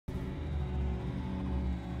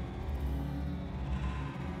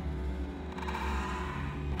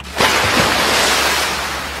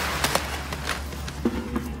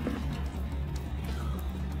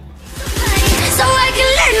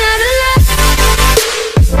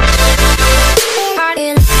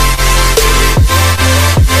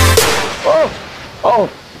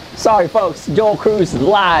Sorry folks, Joel Cruz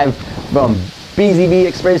live from BZB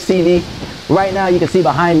Express TV. Right now you can see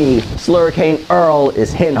behind me, Hurricane Earl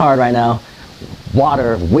is hitting hard right now.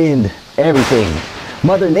 Water, wind, everything.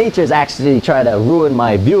 Mother Nature's actually trying to ruin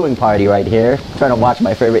my viewing party right here. Trying to watch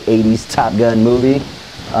my favorite 80s Top Gun movie.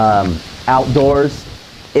 Outdoors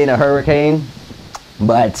in a hurricane.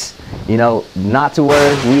 But, you know, not to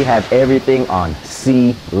worry, we have everything on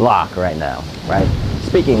Sealoc right now, right?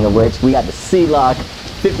 Speaking of which, we got the Sealoc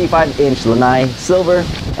 55-inch Lanai Silver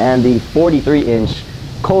and the 43-inch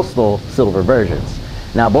Coastal Silver versions.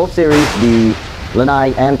 Now, both series, the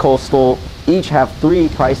Lanai and Coastal, each have 3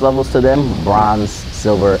 price levels to them: bronze,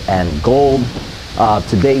 silver, and gold.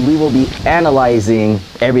 Today, we will be analyzing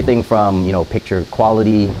everything from, you know, picture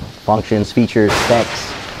quality, functions, features,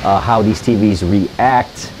 specs, how these TVs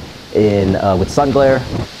react with sun glare,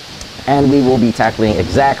 and we will be tackling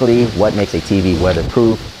exactly what makes a TV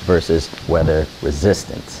weatherproof versus weather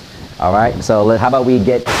resistant. All right, so how about we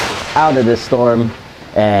get out of this storm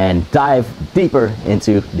and dive deeper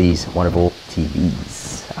into these wonderful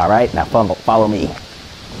TVs. All right, now follow me.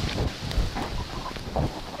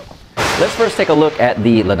 Let's first take a look at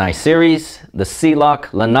the Lanai series. The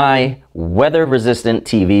Sealoc Lanai weather-resistant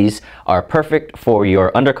TVs are perfect for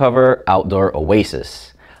your undercover outdoor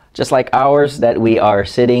oasis. Just like ours that we are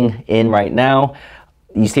sitting in right now,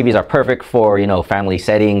 these TVs are perfect for, you know, family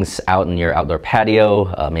settings out in your outdoor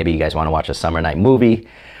patio. Maybe you guys want to watch a summer night movie,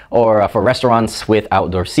 or for restaurants with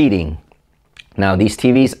outdoor seating. Now, these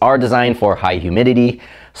TVs are designed for high humidity,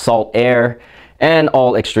 salt air, and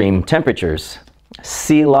all extreme temperatures.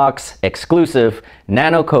 Sealoc's exclusive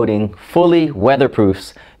nano coating fully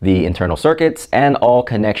weatherproofs the internal circuits and all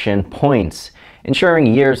connection points,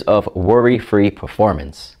 ensuring years of worry-free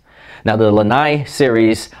performance. Now, the Lanai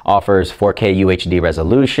series offers 4K UHD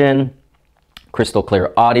resolution, crystal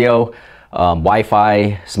clear audio,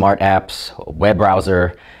 Wi-Fi, smart apps, web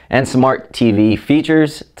browser, and smart TV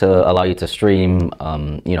features to allow you to stream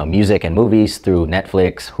you know, music and movies through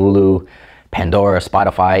Netflix, Hulu, Pandora,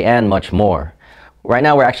 Spotify, and much more. Right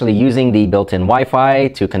now, we're actually using the built-in Wi-Fi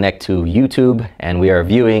to connect to YouTube, and we are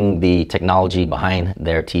viewing the technology behind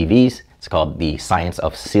their TVs. It's called the Science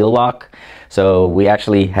of Sealoc. So we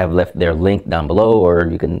actually have left their link down below, or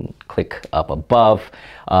you can click up above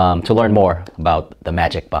to learn more about the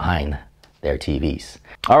magic behind their TVs.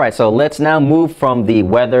 All right, so let's now move from the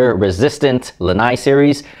weather-resistant Lanai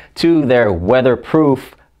series to their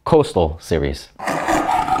weatherproof Coastal series.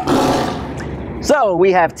 So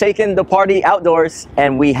we have taken the party outdoors,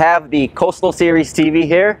 and we have the Coastal Series TV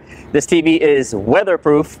here. This TV is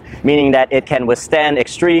weatherproof, meaning that it can withstand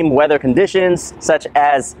extreme weather conditions such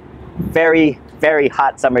as very, very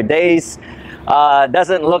hot summer days.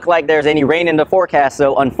 Doesn't look like there's any rain in the forecast,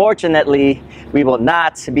 so unfortunately, we will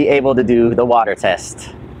not be able to do the water test.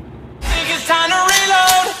 I think it's time to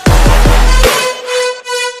reload.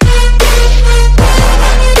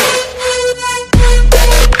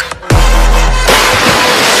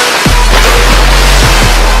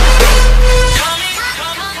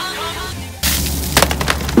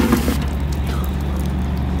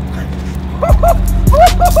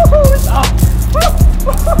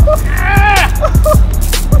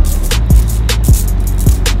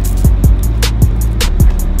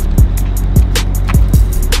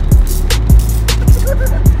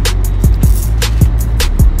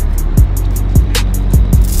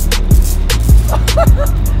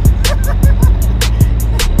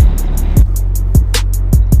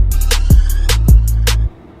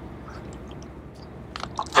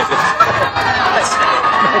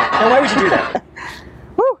 Why would you do that?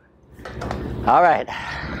 Woo. All right.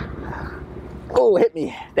 Oh, hit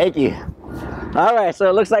me. Thank you. All right, so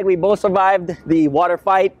it looks like we both survived the water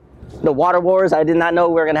fight, the water wars. I did not know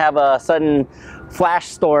we were going to have a sudden flash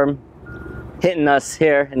storm hitting us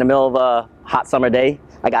here in the middle of a hot summer day.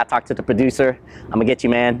 I got to talk to the producer. I'm going to get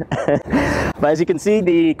you, man. But as you can see,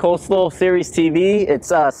 the Coastal Series TV,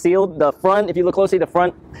 it's sealed. The front, if you look closely, the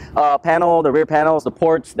front panel, the rear panels, the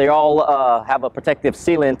ports, they all have a protective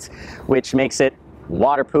sealant, which makes it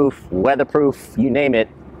waterproof, weatherproof, you name it.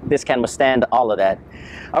 This can withstand all of that.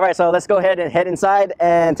 All right, so let's go ahead and head inside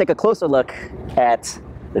and take a closer look at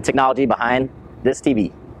the technology behind this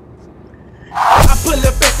TV. I pull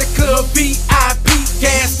up at the club, VIP,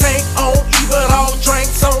 gas tank on E, but all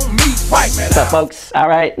drinks on me. White man. What's up, folks? All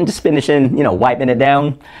right, I'm just finishing, you know, wiping it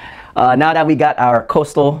down. Now that we got our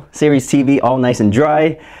Coastal Series TV all nice and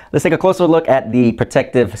dry, let's take a closer look at the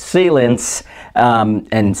protective sealants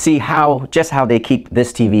and see just how they keep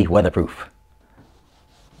this TV weatherproof.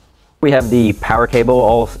 We have the power cable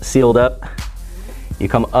all sealed up. You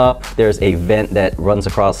come up, there's a vent that runs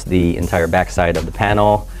across the entire backside of the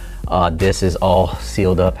panel. This is all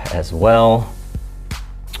sealed up as well.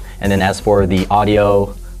 And then as for the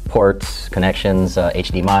audio ports, connections,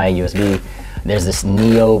 HDMI, USB, there's this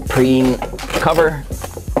neoprene cover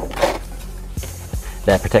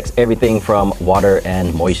that protects everything from water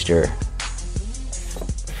and moisture.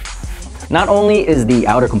 Not only is the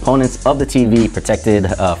outer components of the TV protected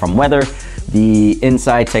from weather, the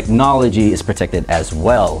inside technology is protected as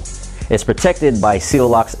well. It's protected by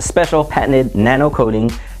Sealoc's special patented nano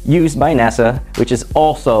coating used by NASA, which is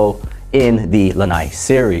also in the Lanai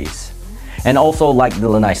series. And also, like the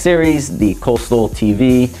Lanai series, the Coastal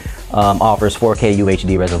TV offers 4K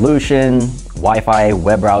UHD resolution, Wi-Fi,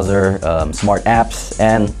 web browser, smart apps,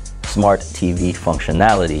 and smart TV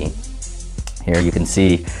functionality. Here you can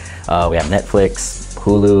see we have Netflix,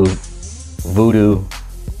 Hulu, Vudu,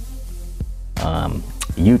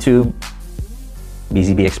 YouTube,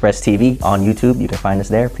 BZB Express TV on YouTube. You can find us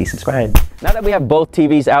there. Please subscribe. Now that we have both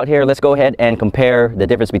TVs out here, let's go ahead and compare the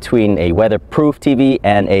difference between a weatherproof TV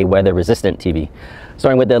and a weather resistant TV.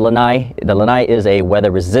 Starting with the Lanai. The Lanai is a weather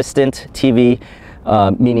resistant TV,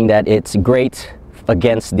 meaning that it's great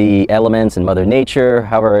against the elements and Mother Nature.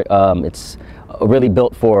 However, it's really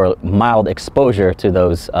built for mild exposure to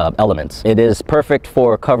those elements. It is perfect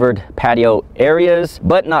for covered patio areas,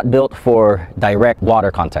 but not built for direct water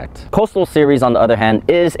contact. Coastal series, on the other hand,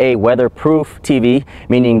 is a weatherproof TV,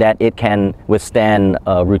 meaning that it can withstand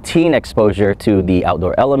routine exposure to the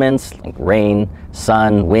outdoor elements like rain,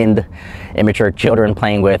 sun, wind, immature children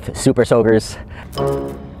playing with super soakers.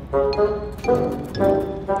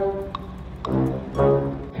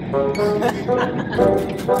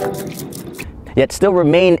 Yet still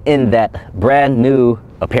remain in that brand new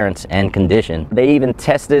appearance and condition. They even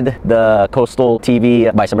tested the Coastal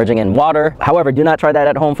TV by submerging in water. However, do not try that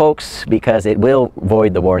at home, folks, because it will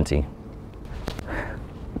void the warranty.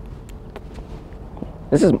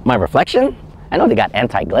 This is my reflection? I know they got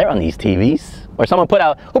anti-glare on these TVs. Or someone put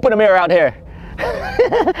a mirror out here?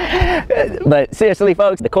 But seriously,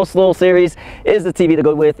 folks, the Coastal series is the TV to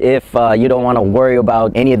go with if you don't want to worry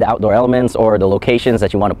about any of the outdoor elements or the locations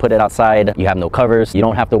that you want to put it outside. You have no covers. You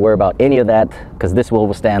don't have to worry about any of that because this will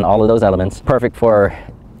withstand all of those elements. Perfect for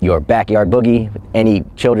your backyard boogie, any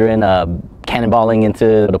children cannonballing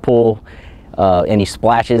into the pool. Any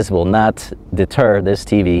splashes will not deter this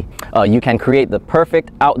TV. You can create the perfect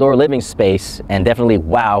outdoor living space and definitely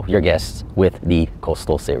wow your guests with the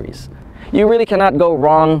Coastal series. You really cannot go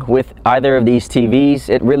wrong with either of these TVs.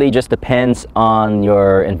 It really just depends on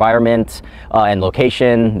your environment and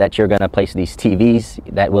location that you're gonna place these TVs.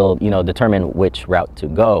 That will, determine which route to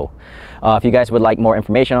go. If you guys would like more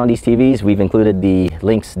information on these TVs, we've included the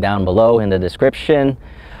links down below in the description.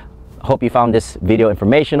 Hope you found this video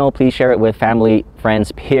informational. Please share it with family,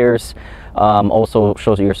 friends, peers. Also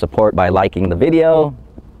shows your support by liking the video.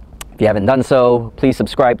 If you haven't done so, please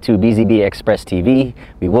subscribe to BZB Express TV.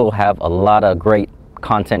 We will have a lot of great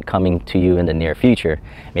content coming to you in the near future.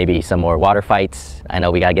 Maybe some more water fights. I know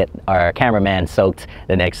we gotta get our cameraman soaked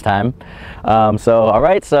the next time. All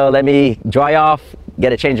right, so let me dry off,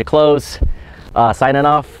 get a change of clothes. Signing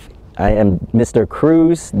off, I am Mr.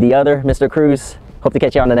 Cruz, the other Mr. Cruz. Hope to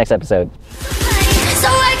catch you on the next episode.